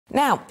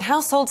Now,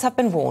 households have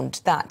been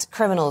warned that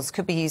criminals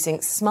could be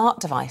using smart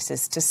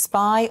devices to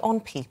spy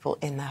on people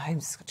in their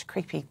homes. Such a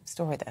creepy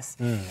story, this.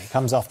 It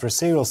comes after a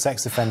serial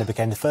sex offender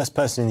became the first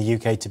person in the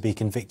UK to be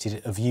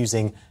convicted of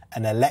using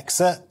an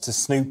Alexa to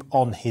snoop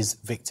on his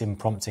victim,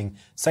 prompting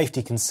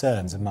safety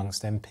concerns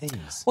amongst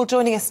MPs. Well,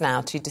 joining us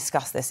now to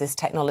discuss this is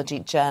technology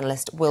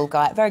journalist Will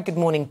Guyatt. Very good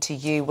morning to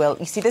you, Will.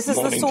 You see, this is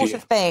the sort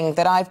of thing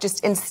that I've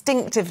just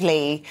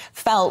instinctively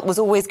felt was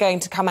always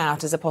going to come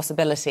out as a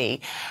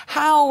possibility.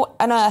 How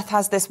on earth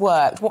has this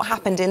worked? What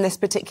happened in this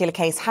particular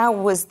case? How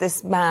was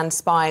this man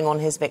spying on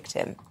his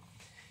victim?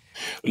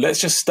 Let's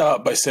just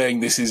start by saying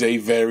this is a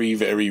very,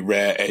 very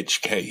rare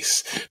edge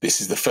case. This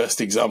is the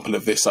first example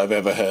of this I've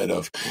ever heard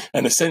of.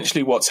 And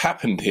essentially what's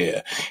happened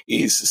here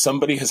is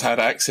somebody has had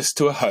access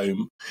to a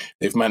home.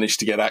 They've managed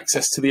to get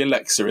access to the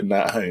Alexa in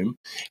that home,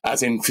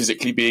 as in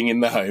physically being in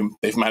the home.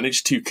 They've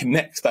managed to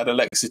connect that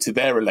Alexa to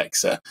their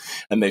Alexa,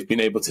 and they've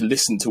been able to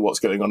listen to what's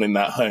going on in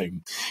that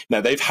home. Now,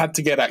 they've had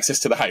to get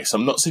access to the house.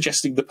 I'm not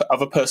suggesting the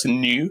other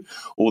person knew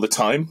all the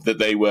time that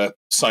they were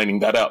signing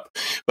that up.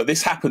 But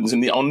this happens,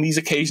 and on these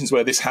occasions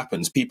where this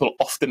happens, people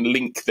often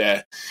link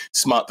their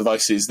smart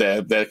devices,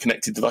 their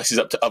connected devices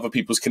up to other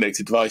people's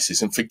connected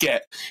devices and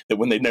forget that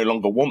when they no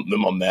longer want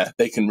them on there,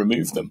 they can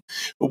remove them.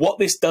 But what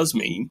this does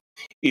mean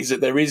is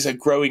that there is a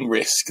growing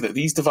risk that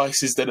these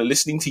devices that are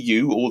listening to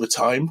you all the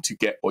time to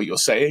get what you're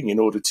saying in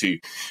order to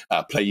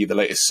play you the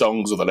latest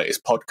songs or the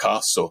latest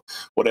podcasts or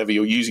whatever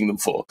you're using them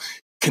for,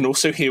 can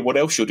also hear what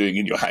else you're doing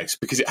in your house,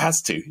 because it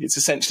has to. It's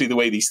essentially the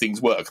way these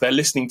things work. They're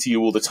listening to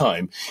you all the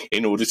time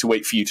in order to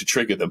wait for you to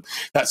trigger them.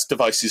 That's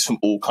devices from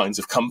all kinds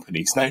of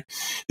companies. Now,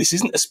 this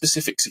isn't a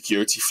specific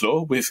security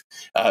flaw with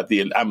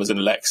the Amazon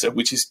Alexa,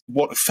 which is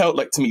what felt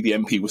like to me the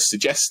MP was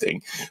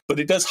suggesting, but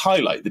it does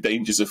highlight the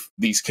dangers of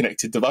these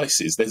connected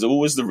devices. There's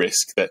always the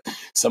risk that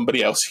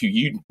somebody else who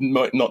you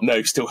might not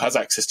know still has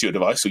access to your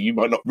device, or you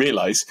might not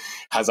realise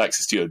has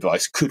access to your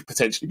device, could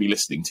potentially be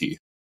listening to you.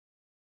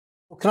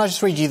 Can I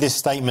just read you this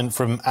statement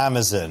from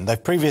Amazon?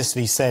 They've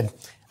previously said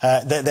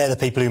that they're the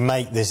people who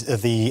make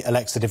the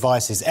Alexa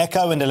devices.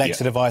 Echo and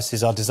Alexa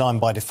devices are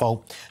designed by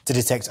default to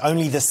detect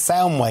only the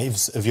sound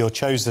waves of your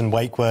chosen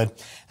wake word,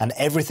 and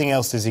everything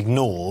else is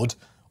ignored.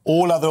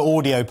 All other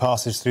audio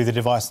passes through the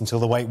device until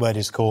the wake word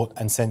is caught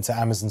and sent to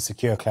Amazon's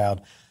secure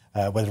cloud,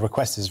 where the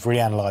request is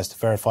reanalysed to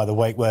verify the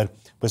wake word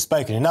was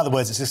spoken. In other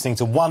words, it's listening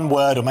to one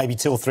word or maybe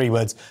two or three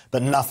words,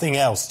 but nothing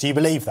else. Do you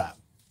believe that?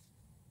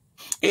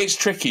 It's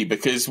tricky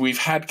because we've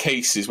had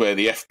cases where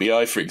the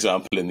FBI, for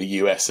example, in the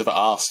US have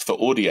asked for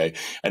audio,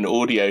 and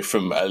audio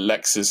from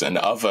Alexas and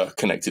other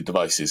connected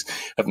devices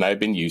have now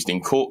been used in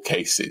court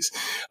cases.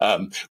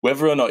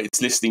 Whether or not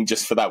it's listening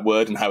just for that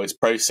word and how it's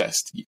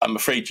processed, I'm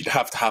afraid you'd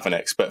have to have an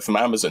expert from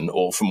Amazon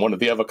or from one of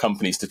the other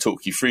companies to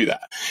talk you through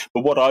that.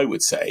 But what I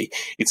would say,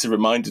 it's a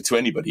reminder to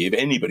anybody, if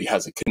anybody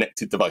has a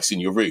connected device in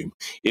your room,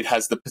 it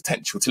has the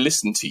potential to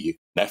listen to you.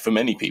 Now, for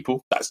many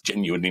people, that's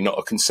genuinely not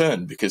a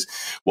concern, because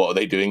what are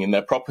they doing in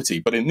their property?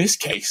 But in this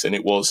case, and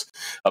it was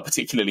a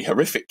particularly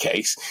horrific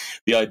case,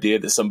 the idea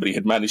that somebody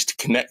had managed to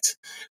connect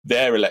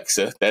their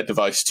Alexa, their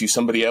device, to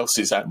somebody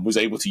else's and was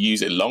able to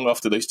use it long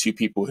after those two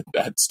people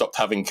had stopped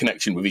having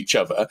connection with each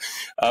other,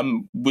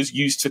 was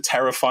used for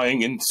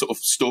terrifying in sort of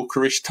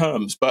stalkerish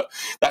terms. But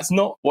that's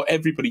not what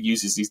everybody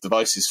uses these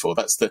devices for.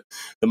 That's the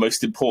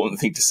most important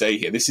thing to say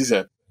here. This is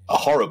a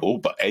horrible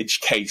but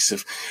edge case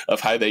of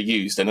how they're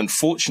used. And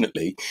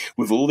unfortunately,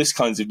 with all this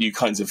kinds of new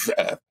kinds of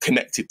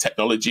connected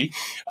technology,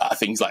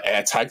 things like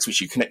AirTags,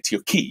 which you connect to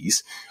your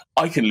keys,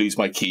 I can lose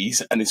my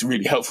keys, and it's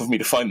really helpful for me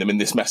to find them in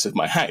this mess of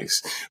my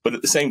house. But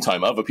at the same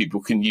time, other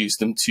people can use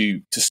them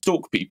to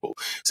stalk people.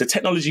 So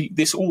technology,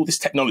 all this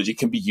technology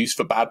can be used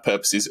for bad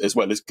purposes as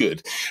well as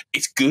good.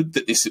 It's good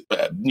that this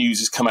news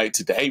has come out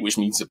today, which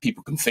means that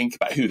people can think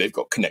about who they've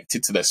got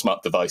connected to their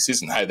smart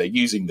devices and how they're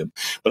using them.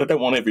 But I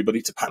don't want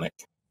everybody to panic.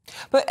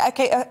 But,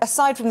 OK,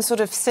 aside from the sort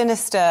of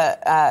sinister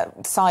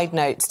side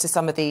notes to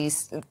some of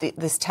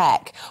this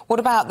tech, what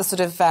about the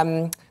sort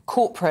of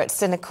corporate,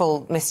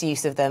 cynical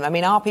misuse of them? I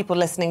mean, are people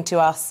listening to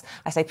us,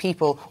 I say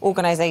people,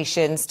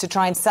 organisations, to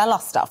try and sell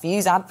us stuff,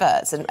 use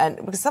adverts? And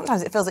because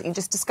sometimes it feels like you're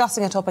just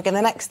discussing a topic and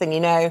the next thing you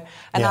know,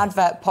 an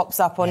advert pops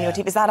up on your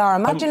TV. Is that our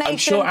imagination, I'm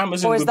sure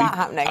Amazon or is that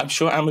happening? I'm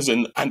sure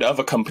Amazon and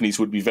other companies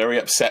would be very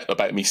upset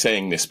about me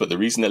saying this, but the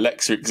reason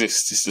Alexa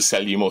exists is to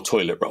sell you more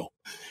toilet roll.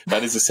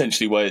 That is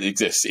essentially why it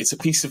exists. It's a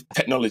piece of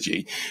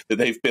technology that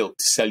they've built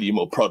to sell you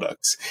more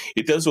products.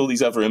 It does all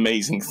these other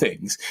amazing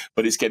things,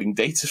 but it's getting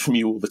data from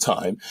you all the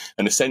time.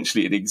 And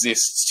essentially it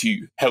exists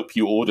to help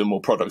you order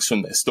more products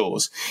from their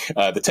stores.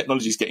 The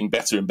technology is getting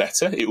better and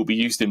better. It will be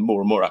used in more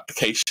and more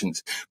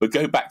applications. But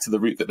go back to the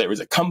root that there is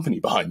a company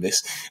behind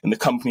this, and the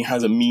company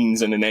has a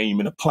means and an aim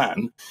and a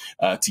plan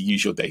to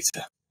use your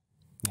data.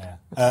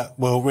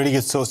 Well, really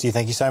good to talk to you.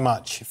 Thank you so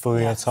much for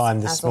your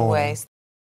time this morning. As always.